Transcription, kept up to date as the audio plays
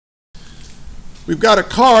we've got a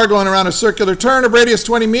car going around a circular turn of radius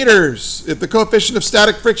 20 meters. If the coefficient of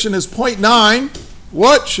static friction is 0.9,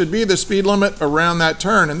 what should be the speed limit around that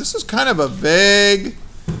turn? And this is kind of a vague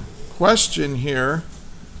question here,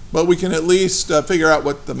 but we can at least figure out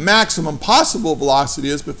what the maximum possible velocity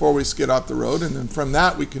is before we skid off the road, and then from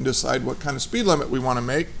that we can decide what kind of speed limit we want to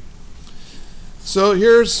make. So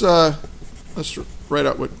here's, let's write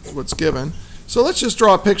out what's given. So let's just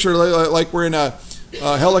draw a picture like we're in a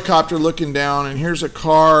helicopter looking down, and here's a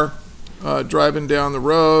car driving down the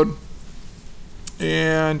road,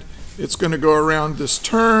 and it's going to go around this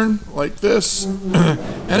turn like this.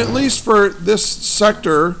 And at least for this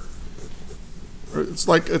sector, it's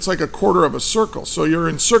like a quarter of a circle. So you're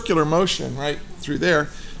in circular motion right through there.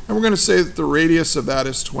 And we're going to say that the radius of that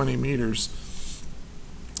is 20 meters.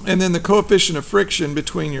 And then the coefficient of friction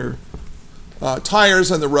between your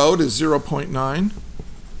tires on the road is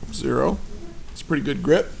 0.90. It's pretty good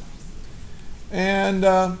grip. And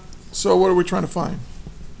so what are we trying to find?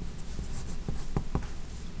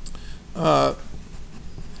 Well,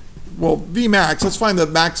 Vmax, let's find the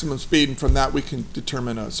maximum speed, and from that we can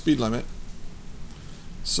determine a speed limit.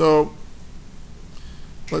 So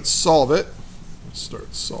let's solve it. Let's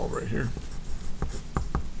start solve right here.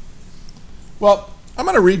 Well, I'm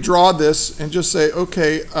going to redraw this and just say,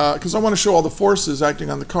 okay, because I want to show all the forces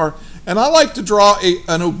acting on the car. And I like to draw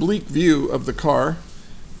an oblique view of the car.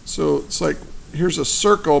 So it's like, here's a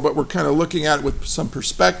circle, but we're kind of looking at it with some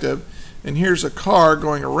perspective. And here's a car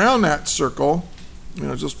going around that circle, you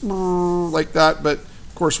know, just like that. But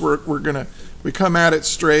of course, we come at it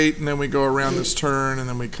straight, and then we go around this turn, and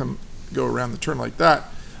then we go around the turn like that.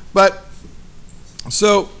 But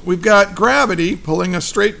so we've got gravity pulling us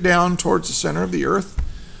straight down towards the center of the earth,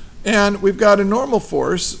 and we've got a normal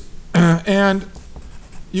force, and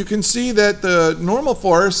you can see that the normal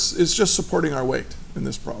force is just supporting our weight in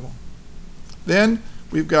this problem. Then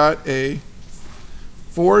we've got a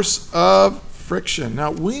force of friction.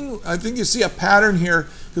 Now, I think you see a pattern here,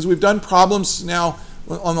 because we've done problems now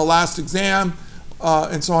on the last exam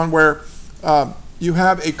and so on, where you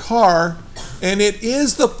have a car, and it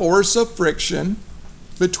is the force of friction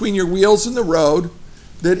between your wheels and the road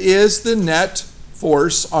that is the net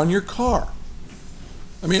force on your car.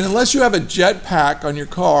 I mean, unless you have a jetpack on your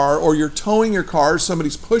car, or you're towing your car,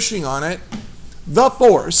 somebody's pushing on it, the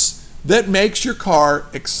force that makes your car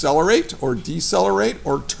accelerate or decelerate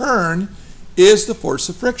or turn is the force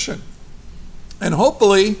of friction. And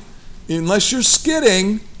hopefully, unless you're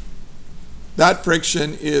skidding, that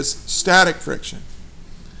friction is static friction.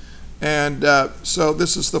 And so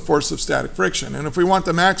this is the force of static friction. And if we want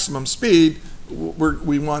the maximum speed,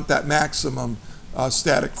 we want that maximum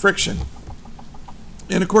static friction.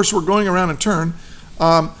 And of course, we're going around a turn.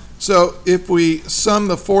 So if we sum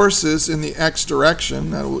the forces in the x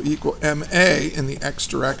direction, that will equal ma in the x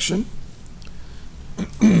direction.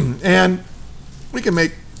 And we can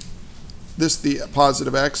make this the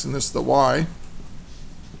positive x and this the y.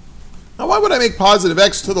 Now, why would I make positive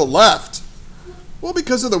x to the left? Well,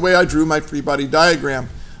 because of the way I drew my free body diagram.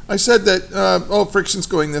 I said that, friction's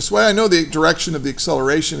going this way. I know the direction of the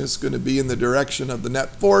acceleration is going to be in the direction of the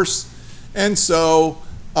net force. And so,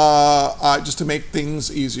 just to make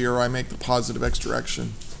things easier, I make the positive x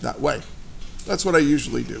direction that way. That's what I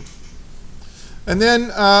usually do. And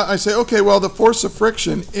then I say, okay, well, the force of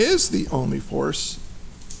friction is the only force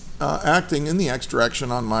acting in the x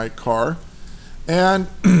direction on my car. And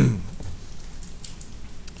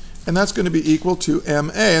and that's going to be equal to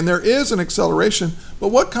ma. And there is an acceleration, but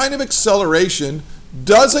what kind of acceleration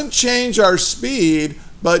doesn't change our speed,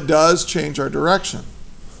 but does change our direction?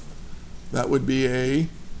 That would be a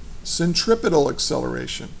centripetal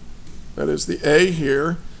acceleration. That is, the a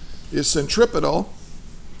here is centripetal,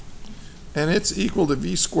 and it's equal to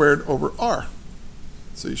v squared over r.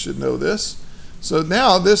 So you should know this. So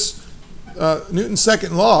now this Newton's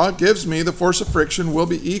second law gives me the force of friction will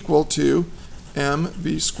be equal to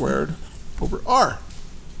mv squared over r.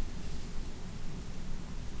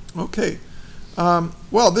 Okay.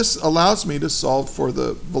 Well, this allows me to solve for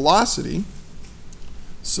the velocity.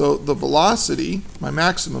 So the velocity, my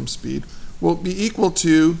maximum speed, will be equal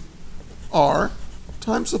to r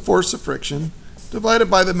times the force of friction divided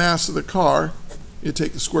by the mass of the car. You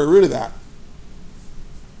take the square root of that.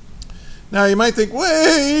 Now you might think,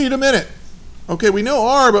 wait a minute. Okay, we know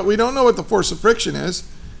r, but we don't know what the force of friction is,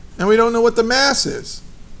 and we don't know what the mass is.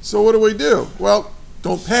 So what do? Well,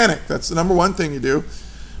 don't panic. That's the number one thing you do.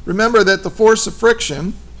 Remember that the force of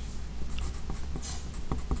friction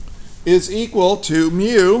is equal to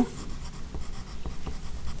mu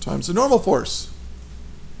times the normal force.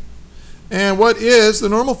 And what is the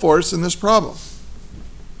normal force in this problem?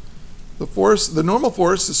 The normal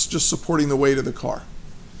force is just supporting the weight of the car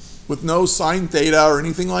with no sine theta or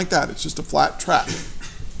anything like that. It's just a flat track.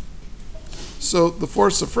 So the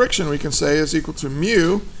force of friction, we can say, is equal to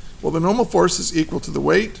mu. Well, the normal force is equal to the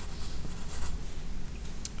weight.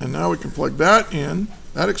 And now we can plug that in,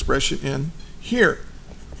 that expression in here.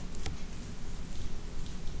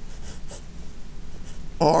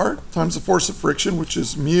 R times the force of friction, which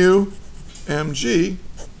is mu mg,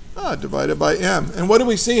 divided by m. And what do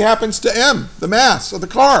we see happens to m, the mass of the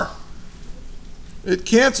car? It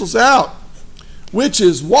cancels out, which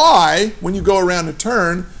is why when you go around a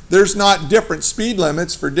turn, there's not different speed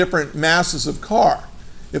limits for different masses of car.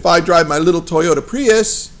 If I drive my little Toyota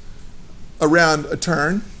Prius around a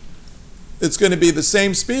turn, it's going to be the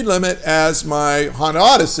same speed limit as my Honda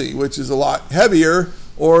Odyssey, which is a lot heavier.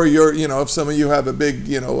 Or if some of you have a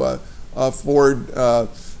big, a Ford, or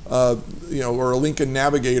a Lincoln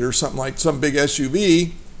Navigator, or something like some big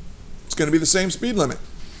SUV, it's going to be the same speed limit.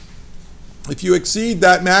 If you exceed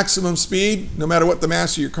that maximum speed, no matter what the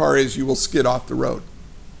mass of your car is, you will skid off the road.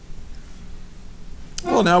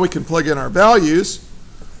 Well, now we can plug in our values.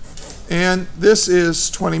 And this is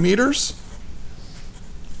 20 meters.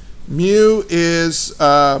 Mu is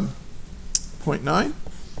 0.9.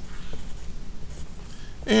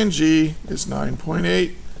 And g is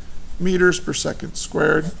 9.8 meters per second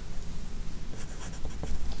squared.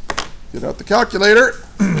 Get out the calculator.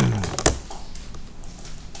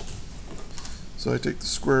 So I take the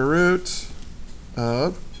square root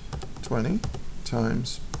of 20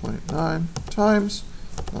 times 0.9 times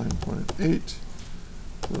 9.8,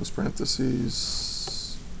 close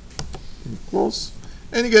parentheses, equals,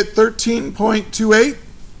 and you get 13.28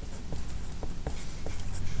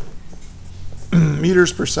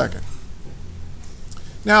 meters per second.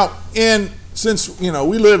 Now, since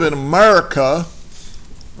we live in America,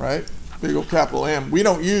 right, big old capital M, we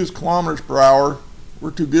don't use kilometers per hour. We're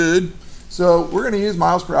too good. So we're going to use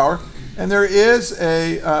miles per hour, and there is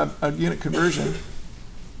a unit conversion.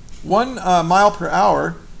 1 mile per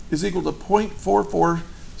hour is equal to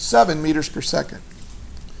 0.447 meters per second.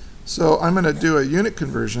 So I'm going to do a unit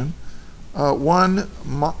conversion. 1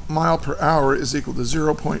 mile per hour is equal to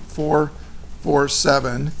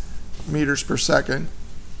 0.447 meters per second.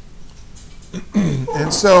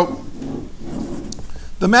 And so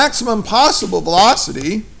the maximum possible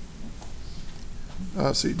velocity,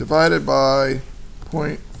 divided by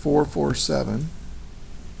 0.447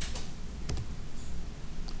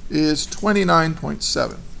 is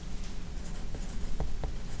 29.7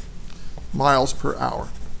 miles per hour.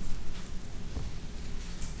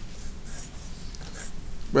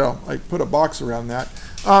 Well, I put a box around that.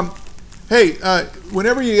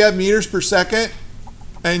 Whenever you have meters per second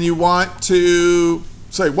and you want to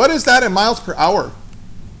say, what is that in miles per hour?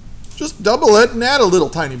 Just double it and add a little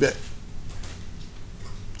tiny bit.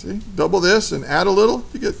 See, double this and add a little,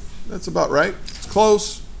 you get, that's about right. It's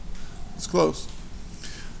close. It's close.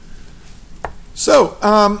 So,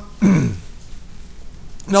 now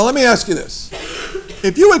let me ask you this.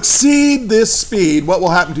 If you exceed this speed, what will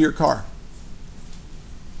happen to your car?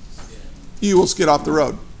 You will skid off the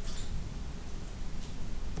road.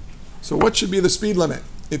 So what should be the speed limit?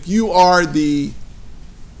 If you are the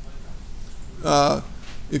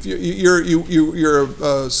if you're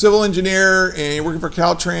a civil engineer and you're working for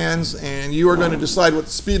Caltrans and you are going to decide what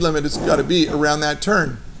the speed limit has got to be around that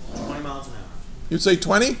turn. 20 miles an hour. You'd say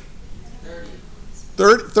 20?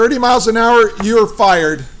 30 miles an hour, you're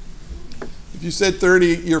fired. If you said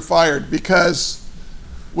 30, you're fired because,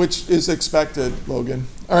 which is expected, Logan.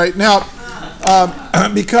 All right, now,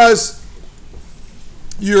 because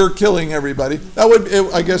you're killing everybody. That would,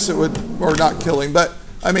 I guess it would, or not killing, but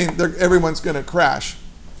I mean, everyone's going to crash.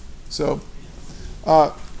 So,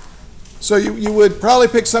 you would probably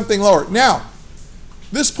pick something lower. Now,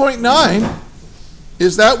 this 0.9,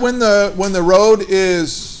 is that when the road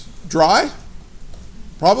is dry?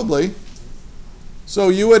 Probably. So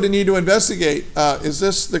you would need to investigate, is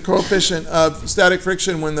this the coefficient of static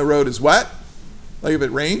friction when the road is wet? Like if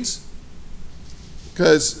it rains?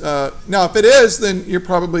 Because now if it is, then you're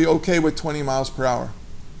probably okay with 20 miles per hour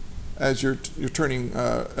as you're turning,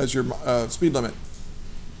 as your speed limit.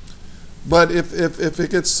 But if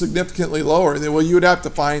it gets significantly lower, then well, you would have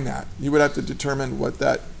to find that. You would have to determine what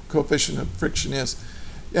that coefficient of friction is.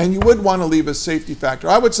 And you would want to leave a safety factor.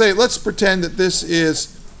 I would say let's pretend that this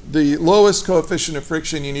is the lowest coefficient of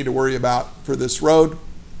friction you need to worry about for this road.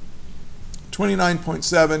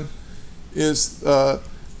 29.7 is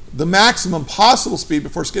the maximum possible speed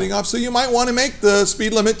before skidding off. So you might want to make the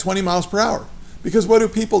speed limit 20 miles per hour. Because what do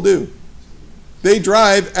people do? they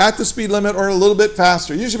drive at the speed limit or a little bit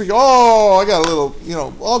faster. Usually we go, oh, I got a little,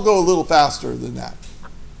 I'll go a little faster than that.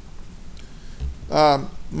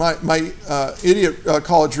 My idiot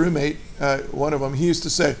college roommate, one of them, he used to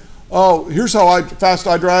say, oh, here's how fast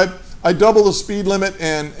I drive. I double the speed limit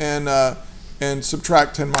and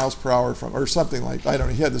subtract 10 miles per hour from, or something like, I don't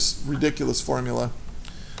know, he had this ridiculous formula.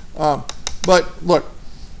 But look,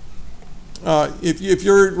 if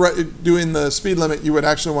you're doing the speed limit, you would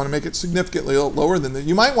actually want to make it significantly lower than that.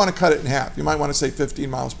 You might want to cut it in half. You might want to say 15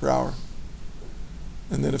 miles per hour.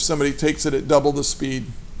 And then if somebody takes it at double the speed,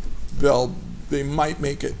 they might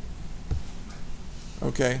make it.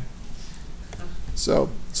 Okay? So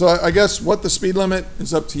I guess what the speed limit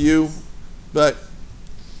is up to you, but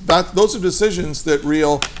those are decisions that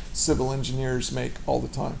real civil engineers make all the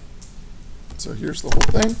time. So here's the whole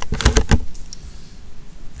thing.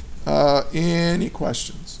 Any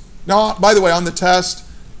questions? Now, by the way, on the test,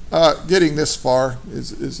 getting this far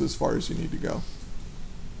is as far as you need to go.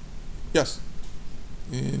 Yes?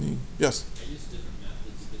 Yes? I use different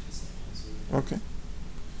methods to get the same answer. Okay.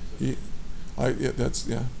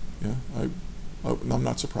 I'm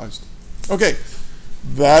not surprised. Okay,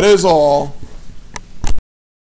 that is all.